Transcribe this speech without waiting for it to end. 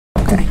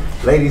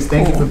Ladies,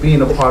 thank you for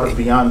being a part of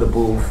Beyond the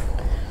Booth,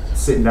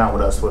 sitting down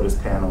with us for this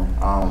panel.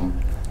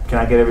 Can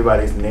I get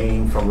everybody's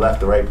name from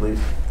left to right,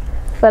 please?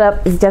 What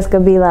up? It's Jessica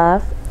B.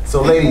 Live.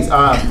 So, ladies,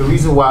 the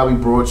reason why we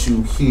brought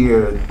you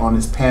here on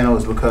this panel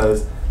is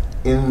because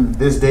in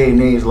this day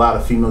and age, a lot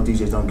of female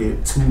DJs don't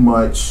get too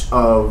much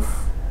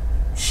of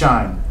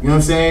shine. You know what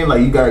I'm saying? Like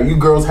you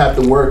girls have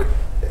to work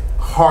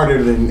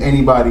harder than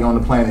anybody on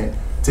the planet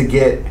to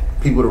get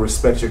people to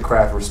respect your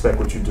craft, respect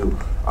what you do.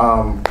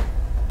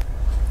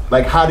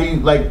 Like, how do you,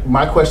 like,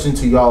 my question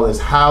to y'all is,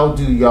 how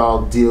do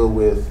y'all deal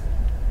with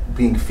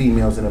being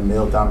females in a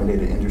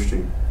male-dominated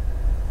industry?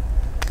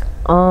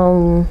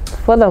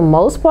 For the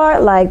most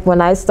part, like, when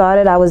I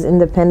started, I was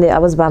independent. I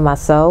was by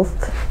myself.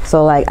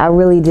 So, like, I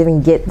really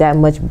didn't get that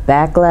much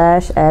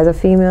backlash as a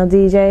female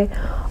DJ.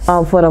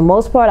 For the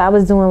most part, I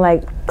was doing,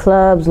 like,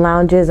 clubs,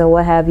 lounges, and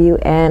what have you.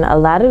 And a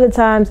lot of the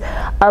times,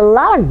 a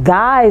lot of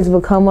guys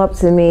would come up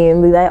to me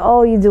and be like,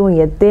 oh, you doing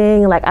your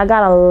thing. Like, I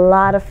got a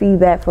lot of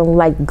feedback from,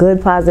 like,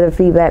 good, positive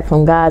feedback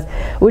from guys,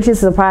 which is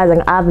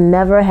surprising. I've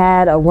never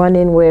had a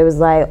run-in where it was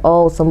like,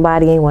 oh,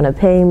 somebody ain't want to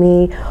pay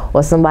me,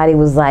 or somebody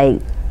was,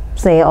 like,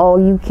 saying, oh,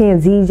 you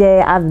can't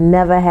DJ. I've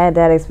never had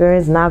that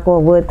experience, knock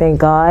on wood, thank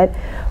God.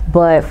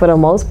 But for the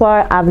most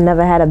part, I've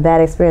never had a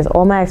bad experience.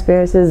 All my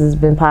experiences has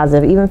been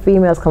positive. Even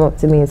females come up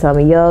to me and tell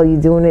me, yo, you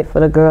doing it for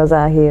the girls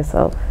out here.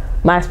 So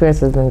my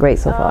experience has been great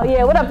so far.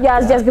 Yeah, what up, y'all?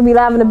 It's Jessica B.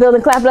 Live in the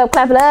building. Clap it up,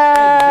 clap it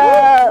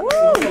up.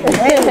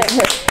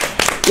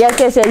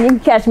 Yes. You can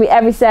catch me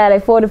every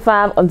Saturday, 4 to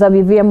 5 on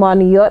WVMR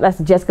New York. That's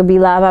Jessica B.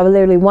 Live. I have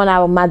literally 1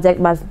 hour my deck,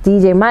 my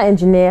DJ, my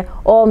engineer,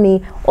 all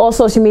me. All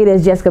social media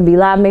is Jessica B.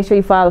 Live. Make sure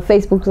you follow the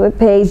Facebook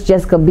page,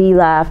 Jessica B.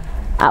 Live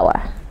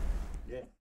Hour.